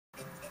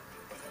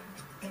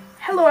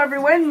Hello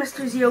everyone,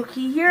 Mr.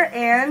 Zioki here,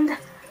 and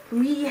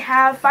we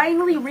have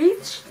finally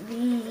reached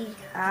the,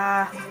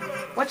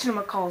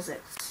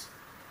 whatchamacallit,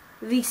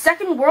 the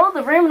second world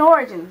of Rayman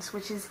Origins,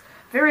 which is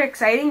very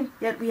exciting,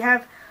 yet we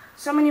have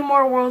so many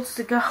more worlds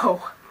to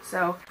go.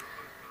 So,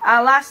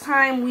 last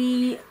time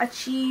we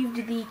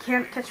achieved the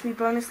Can't Catch Me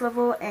bonus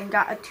level and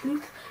got a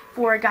tooth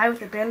for a guy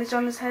with a bandage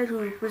on his head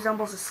who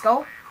resembles a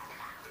skull,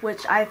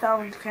 which I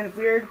found kind of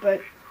weird,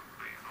 but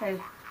hey,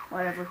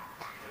 whatever.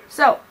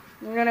 So,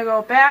 we're gonna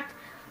go back.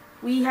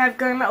 We have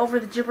gone over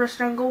the Gibberish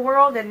Jungle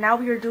world, and now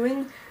we are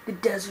doing the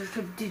Desert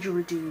of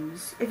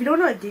Didgeridoos. If you don't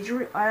know what did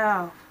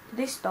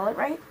they spell it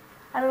right?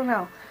 I don't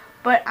know.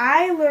 But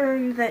I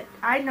know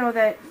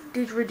that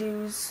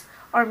didgeridoos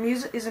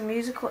is a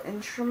musical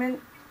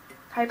instrument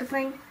type of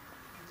thing.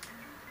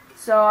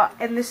 So,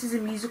 and this is a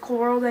musical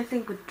world, I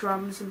think, with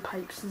drums and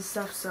pipes and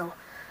stuff, so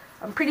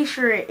I'm pretty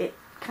sure it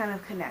kind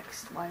of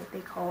connects why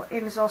they call it.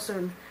 And it's also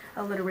an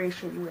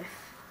alliteration with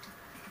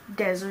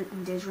desert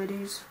and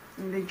didgeridoos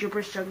in the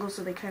Gibberish Jungle,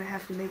 so they kind of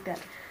have to make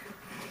that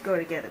go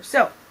together.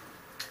 So,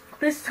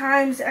 this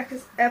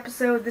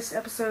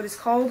episode is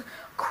called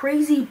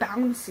Crazy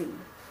Bouncing.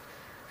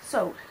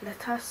 So,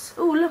 let us,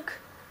 ooh look,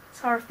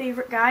 it's our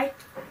favorite guy,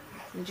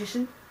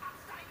 magician.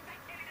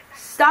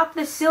 Stop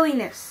the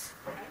silliness.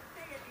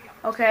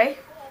 Okay,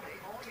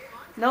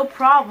 no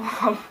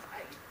problem.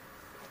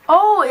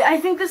 Oh, I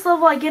think this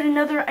level I get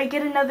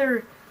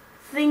another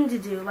thing to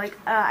do. Like,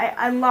 I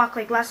unlock,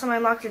 like last time I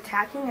unlocked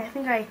attacking, I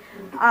think I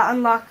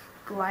unlock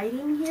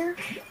gliding here.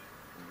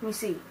 Let me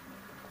see.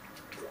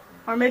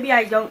 Or maybe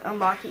I don't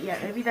unlock it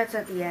yet. Maybe that's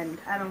at the end.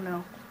 I don't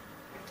know.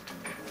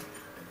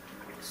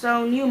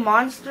 So, new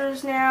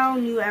monsters now,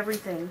 new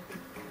everything.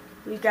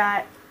 We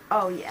got,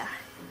 oh yeah.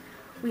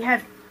 We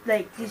have,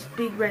 like, these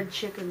big red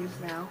chickens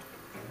now.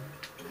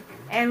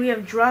 And we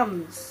have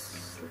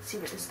drums. Let's see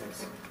what this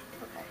does.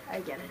 Okay, I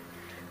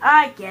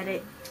get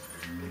it.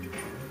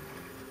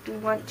 We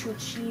want to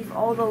achieve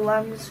all the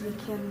lums we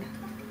can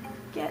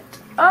get.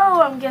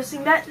 Oh, I'm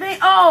guessing that they,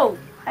 oh!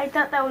 I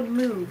thought that would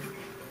move.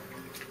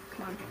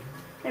 Come on.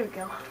 There we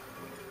go.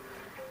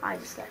 I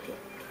just got hit.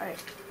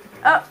 Alright.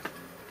 Up.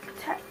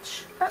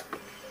 Attach. Up.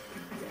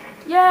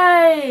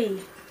 Yay!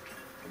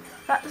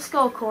 Got the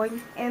skull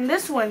coin. And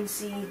this one,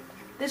 see,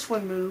 this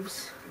one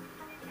moves.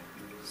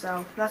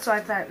 So, that's why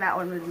I thought that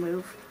one would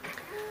move.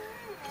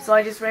 So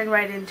I just ran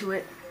right into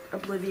it,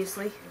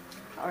 obliviously.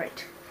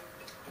 Alright.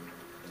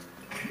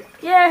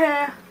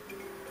 Yeah!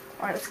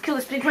 Alright, let's kill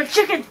this big red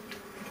chicken!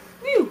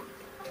 Whew!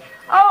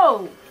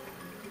 Oh!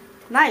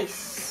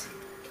 Nice!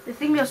 The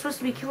thing that was supposed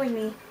to be killing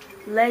me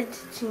led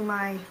to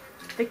my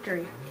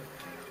victory.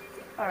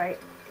 Alright.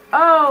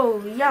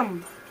 Oh,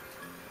 yum!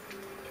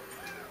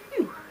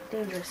 Whew!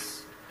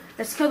 Dangerous.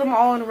 Let's kill them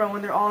all in a row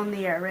when they're all in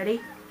the air.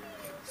 Ready?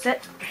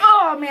 Set.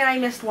 Oh man, I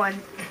missed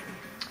one.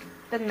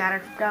 Doesn't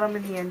matter. Got them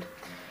in the end.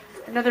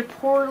 Another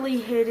poorly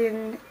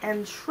hidden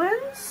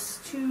entrance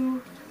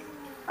to...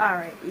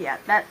 Alright, yeah,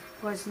 that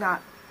was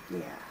not...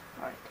 Yeah,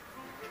 alright.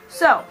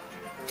 So,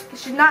 it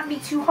should not be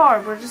too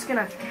hard. We're just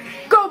gonna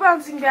go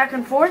bouncing back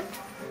and forth,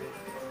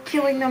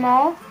 killing them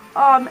all.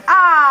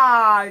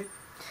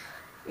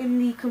 In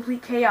the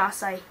complete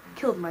chaos, I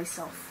killed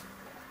myself.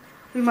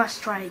 We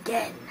must try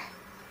again.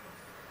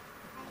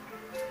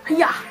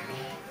 Yeah.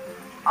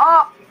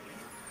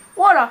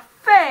 What a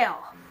fail!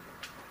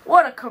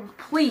 What a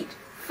complete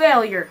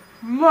failure.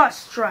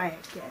 Must try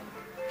again.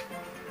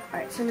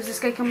 Alright, as soon as this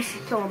guy comes,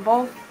 kill them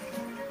both.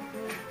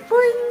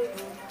 Boing!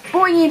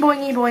 Boingy,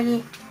 boingy,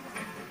 boingy.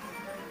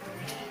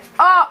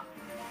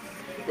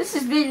 This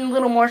has been a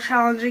little more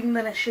challenging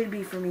than it should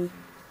be for me.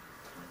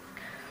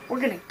 We're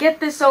gonna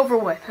get this over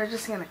with. We're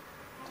just gonna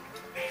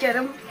get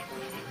him.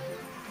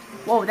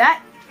 Whoa,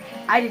 that,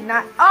 I did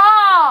not,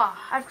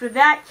 after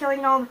that,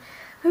 killing all,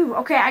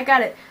 okay, I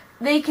got it.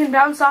 They can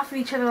bounce off of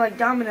each other like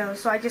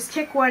dominoes, so I just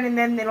kick one and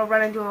then it'll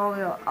run into a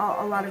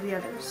lot of the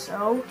others,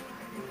 so.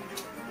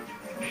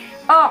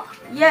 Oh,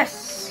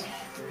 yes.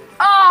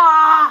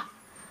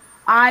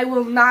 I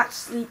will not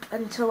sleep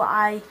until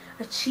I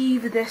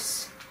achieve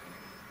this.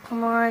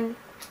 Come on.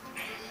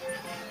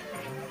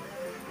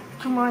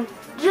 Come on.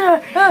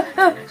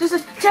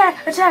 Just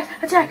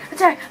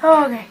attack.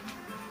 Oh, okay.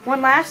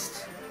 One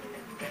last.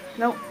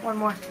 Nope, one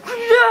more.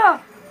 Oh,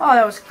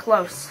 that was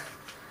close.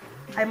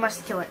 I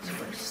must kill it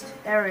first.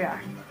 There we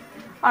are.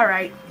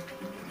 Alright.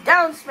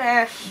 Down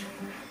smash.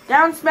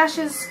 Down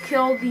smashes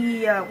kill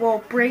the,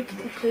 break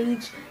the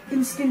cage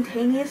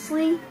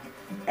instantaneously.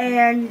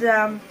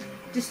 And,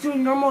 just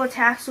doing normal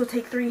attacks will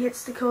take 3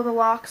 hits to kill the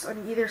locks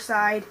on either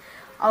side.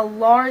 A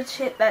large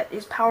hit that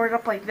is powered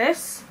up like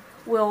this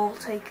will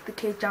take the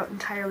cage out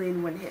entirely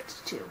in 1 hit,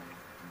 too.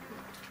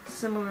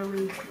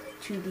 Similarly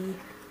to the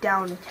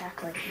down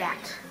attack like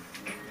that.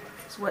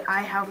 That's what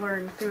I have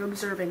learned through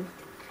observing.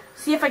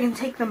 See if I can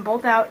take them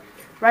both out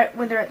right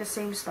when they're at the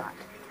same spot.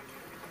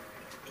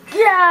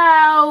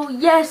 Yow!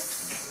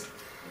 Yes!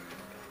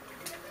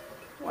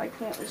 Why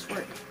can't this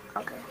work?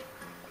 Okay.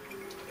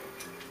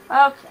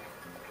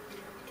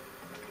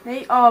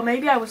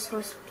 Maybe I was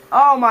supposed to...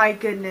 Oh my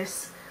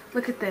goodness.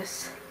 Look at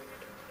this.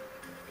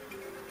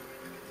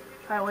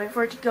 I wait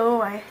for it to go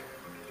away.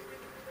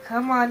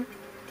 Come on.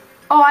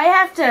 Oh, I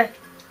have to.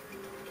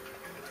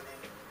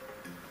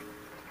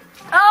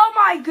 Oh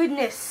my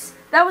goodness.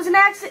 That was an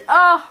accident.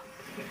 Oh,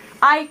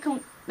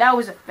 that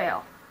was a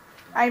fail.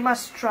 I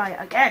must try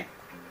again.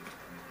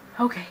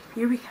 Okay,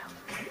 here we go.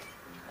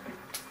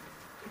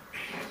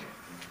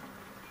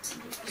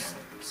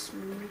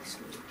 Smooth,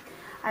 smooth.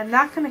 I'm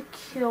not gonna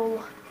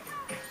kill.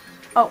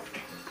 Oh,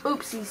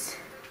 oopsies.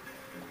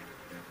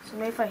 So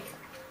maybe if I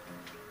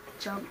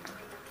jump.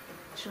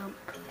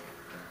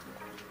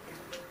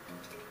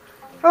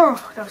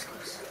 Oh, that was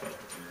close.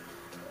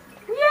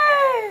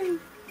 Yay!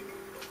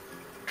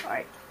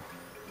 Alright.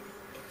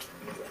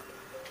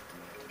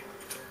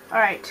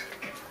 Alright.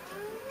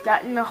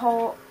 Gotten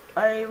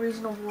a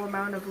reasonable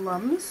amount of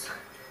lums.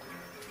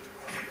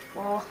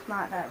 Well,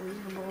 not that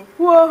reasonable.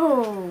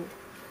 Whoa!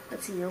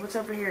 Let's see here. What's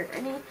over here?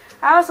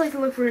 I always like to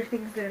look for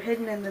things that are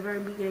hidden in the very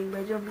beginning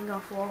by jumping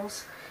off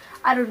walls.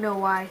 I don't know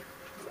why.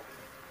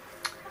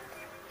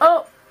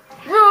 Oh!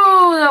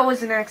 Ooh, that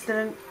was an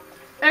accident.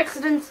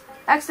 Accidents.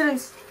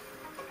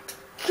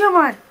 Come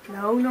on.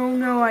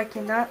 No. I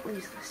cannot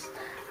lose this.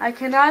 I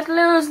cannot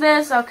lose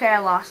this. Okay, I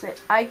lost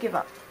it. I give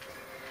up.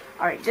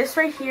 Alright, just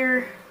right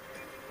here.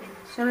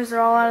 As soon as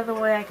they're all out of the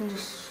way, I can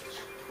just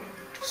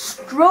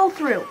stroll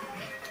through.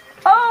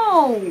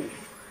 Oh!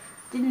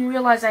 Didn't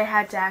realize I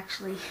had to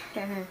actually.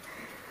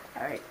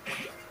 Alright.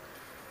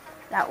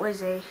 That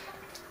was a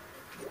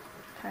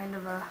kind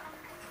of a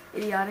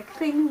idiotic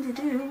thing to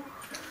do.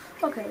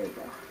 Okay, there you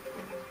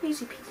go.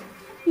 Easy peasy.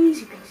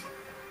 Easy peasy.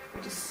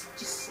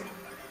 Just.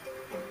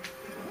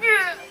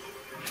 Yeah.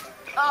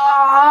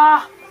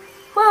 Ah!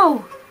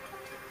 Whoa!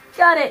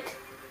 Got it.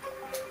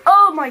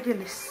 Oh my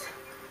goodness.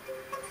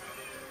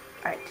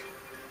 Alright.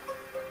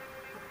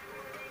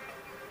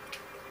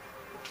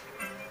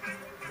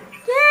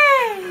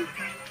 Yay!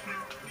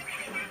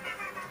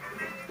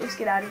 Let's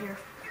get out of here.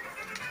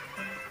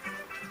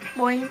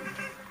 Boing.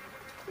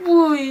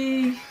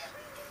 Boing.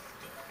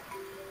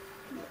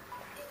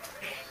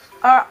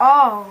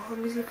 Oh, let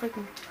me see if I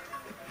can.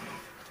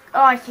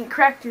 Oh, I can't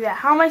crack through that.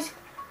 How am I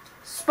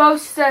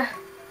supposed to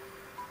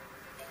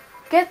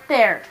get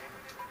there?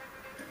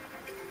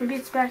 Maybe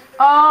it's back.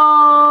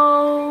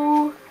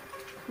 Oh,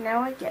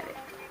 now I get it.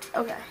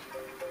 Okay.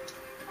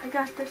 I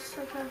got this.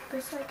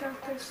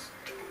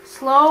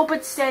 Slow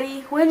but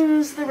steady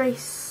wins the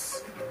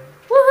race.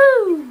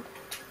 Woohoo!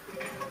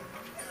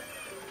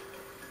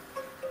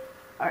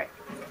 Alright.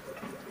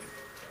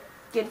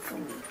 Good for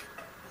me.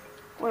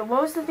 Wait,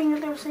 what was the thing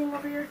that they were saying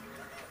over here?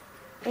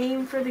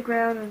 Aim for the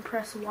ground and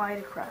press Y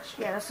to crush.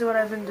 Yeah, that's what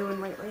I've been doing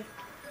lately.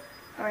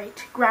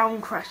 Alright,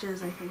 ground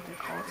crushes, I think they're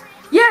called.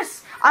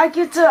 Yes! I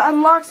get to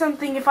unlock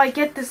something if I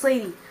get this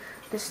lady.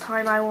 This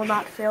time I will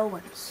not fail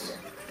once.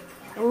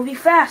 I will be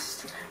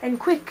fast and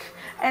quick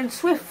and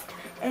swift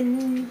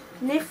and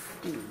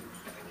nifty.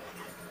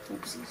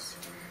 Oopsies.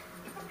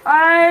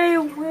 I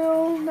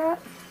will not.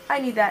 I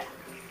need that.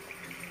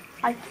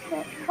 I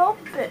can't help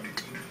it.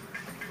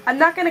 I'm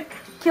not gonna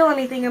kill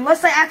anything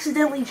unless I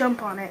accidentally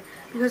jump on it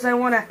because I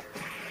wanna.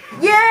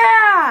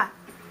 Yeah!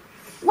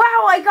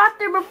 Wow, I got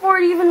there before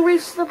it even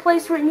reached the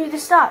place where it needed to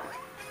stop.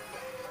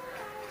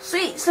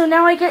 Sweet, so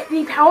now I get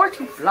the power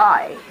to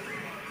fly.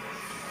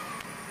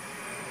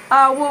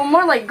 Well,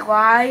 more like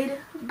glide,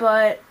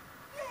 but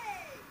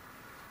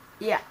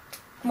yeah,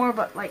 more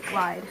but like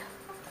glide.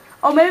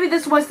 Oh, maybe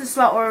this was the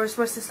spot where I was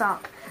supposed to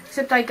stop,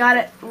 except I got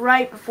it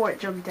right before it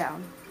jumped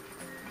down.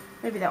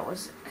 Maybe that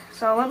was it.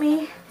 So let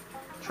me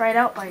try it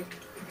out by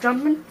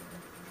jumping.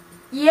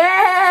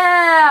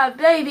 Yeah,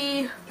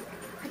 baby!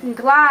 I can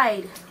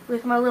glide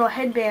with my little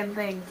headband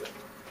thing.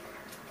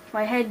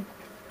 My head.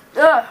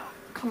 Ugh!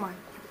 Come on.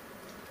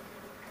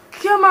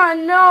 Come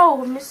on,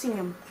 no! I'm missing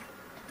him.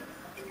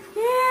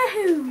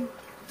 Yahoo!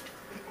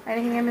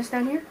 Anything I missed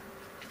down here?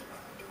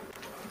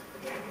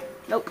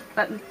 Nope,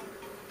 nothing.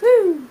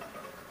 Woo!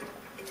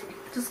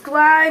 Just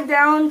glide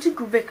down to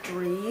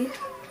victory,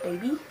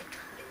 baby.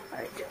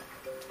 Alright.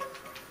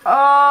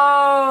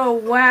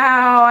 Oh,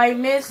 wow, I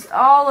missed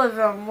all of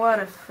them. What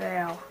a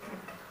fail.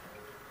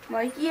 I'm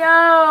like, yo,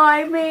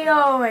 I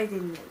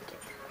didn't make it.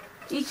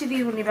 Each of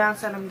these, when you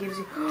bounce on them, gives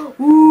you,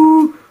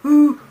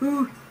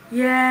 ooh,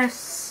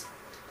 yes.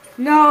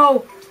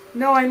 No,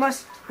 I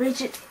must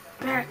reach it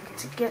back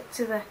to get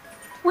to the,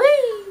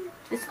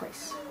 this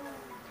place.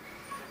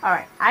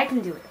 Alright, I can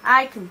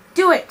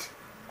do it.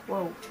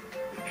 Whoa.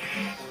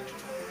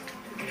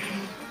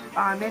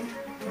 I'm in.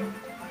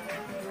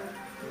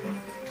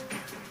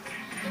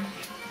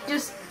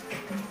 Just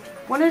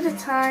one at a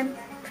time.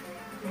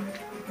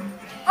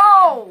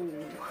 Oh,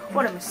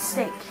 what a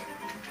mistake.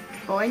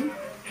 Boing,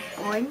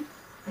 boing.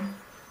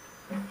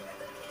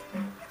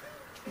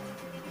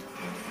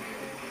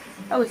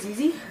 That was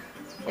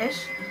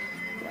easy-ish.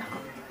 Yeah,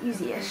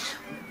 easy-ish.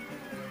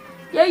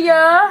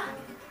 Yeah.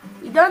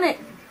 We done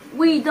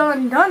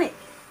it.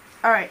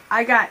 Alright,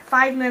 I got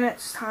 5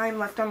 minutes time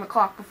left on the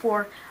clock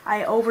before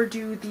I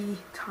overdo the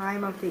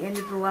time of the end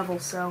of the level,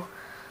 so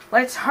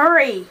let's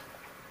hurry.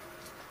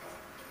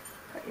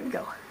 Here we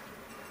go.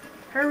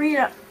 Hurry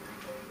up.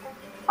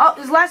 Oh,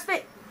 this last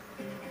bit.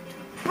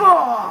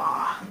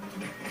 Oh,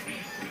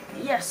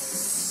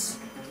 yes.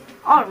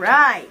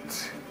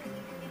 Alright.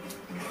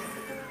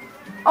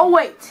 Oh,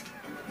 wait.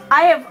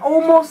 I have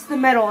almost the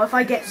medal if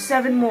I get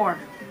 7 more.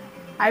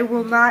 I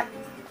will not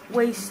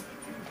waste.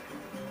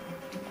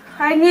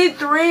 I need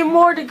 3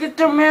 more to get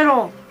the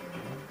medal.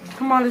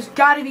 Come on, there's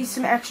got to be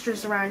some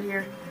extras around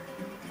here.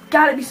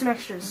 Got to be some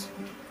extras.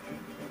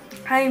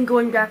 I am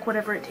going back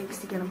whatever it takes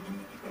to get them.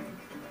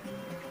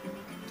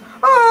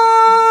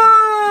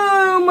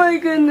 Oh my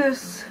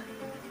goodness.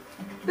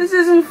 This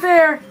isn't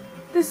fair.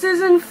 This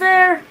isn't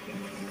fair.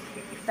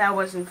 That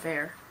wasn't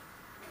fair.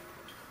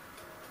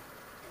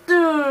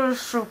 They're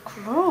so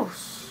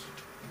close.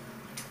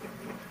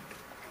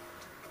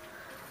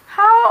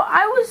 How?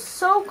 I was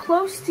so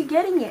close to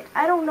getting it.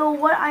 I don't know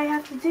what I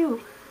have to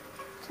do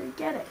to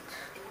get it.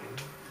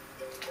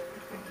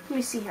 Let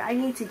me see here. I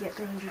need to get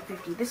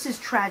 350. This is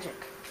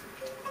tragic.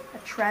 A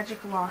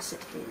tragic loss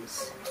it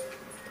is.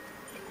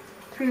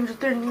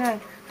 339,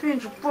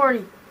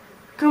 340.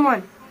 Come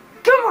on.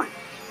 Come on.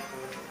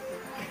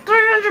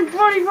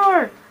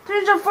 344,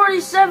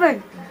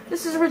 347.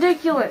 This is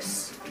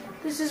ridiculous.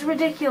 This is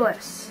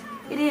ridiculous.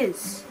 It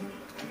is.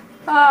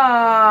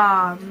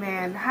 Ah,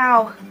 man.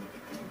 How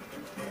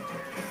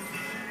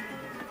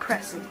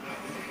depressing.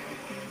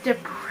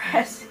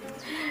 Depressing.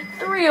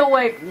 3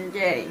 away from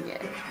getting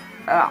it.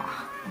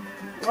 Ah.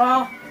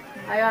 Well,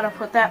 I gotta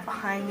put that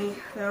behind me.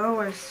 That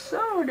was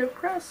so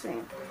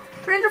depressing.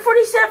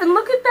 347.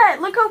 Look at that.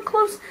 Look how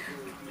close.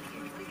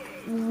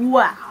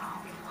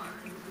 Wow.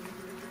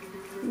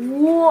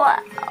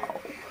 Wow.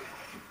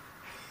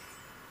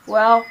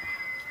 Well,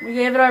 we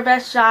gave it our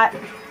best shot.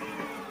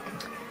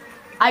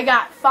 I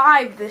got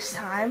 5 this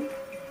time,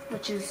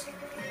 which is,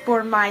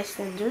 for my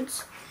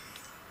standards,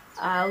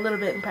 a little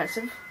bit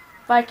impressive.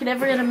 If I could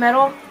ever get a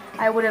medal,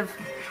 I would have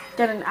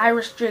done an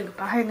Irish jig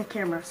behind the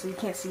camera so you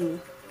can't see me.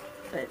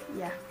 But,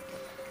 yeah.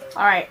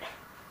 Alright.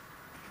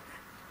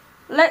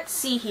 Let's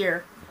see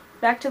here.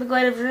 Back to the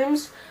Glade of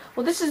Dreams.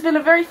 Well, this has been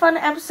a very fun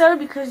episode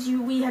because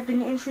we have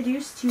been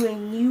introduced to a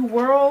new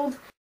world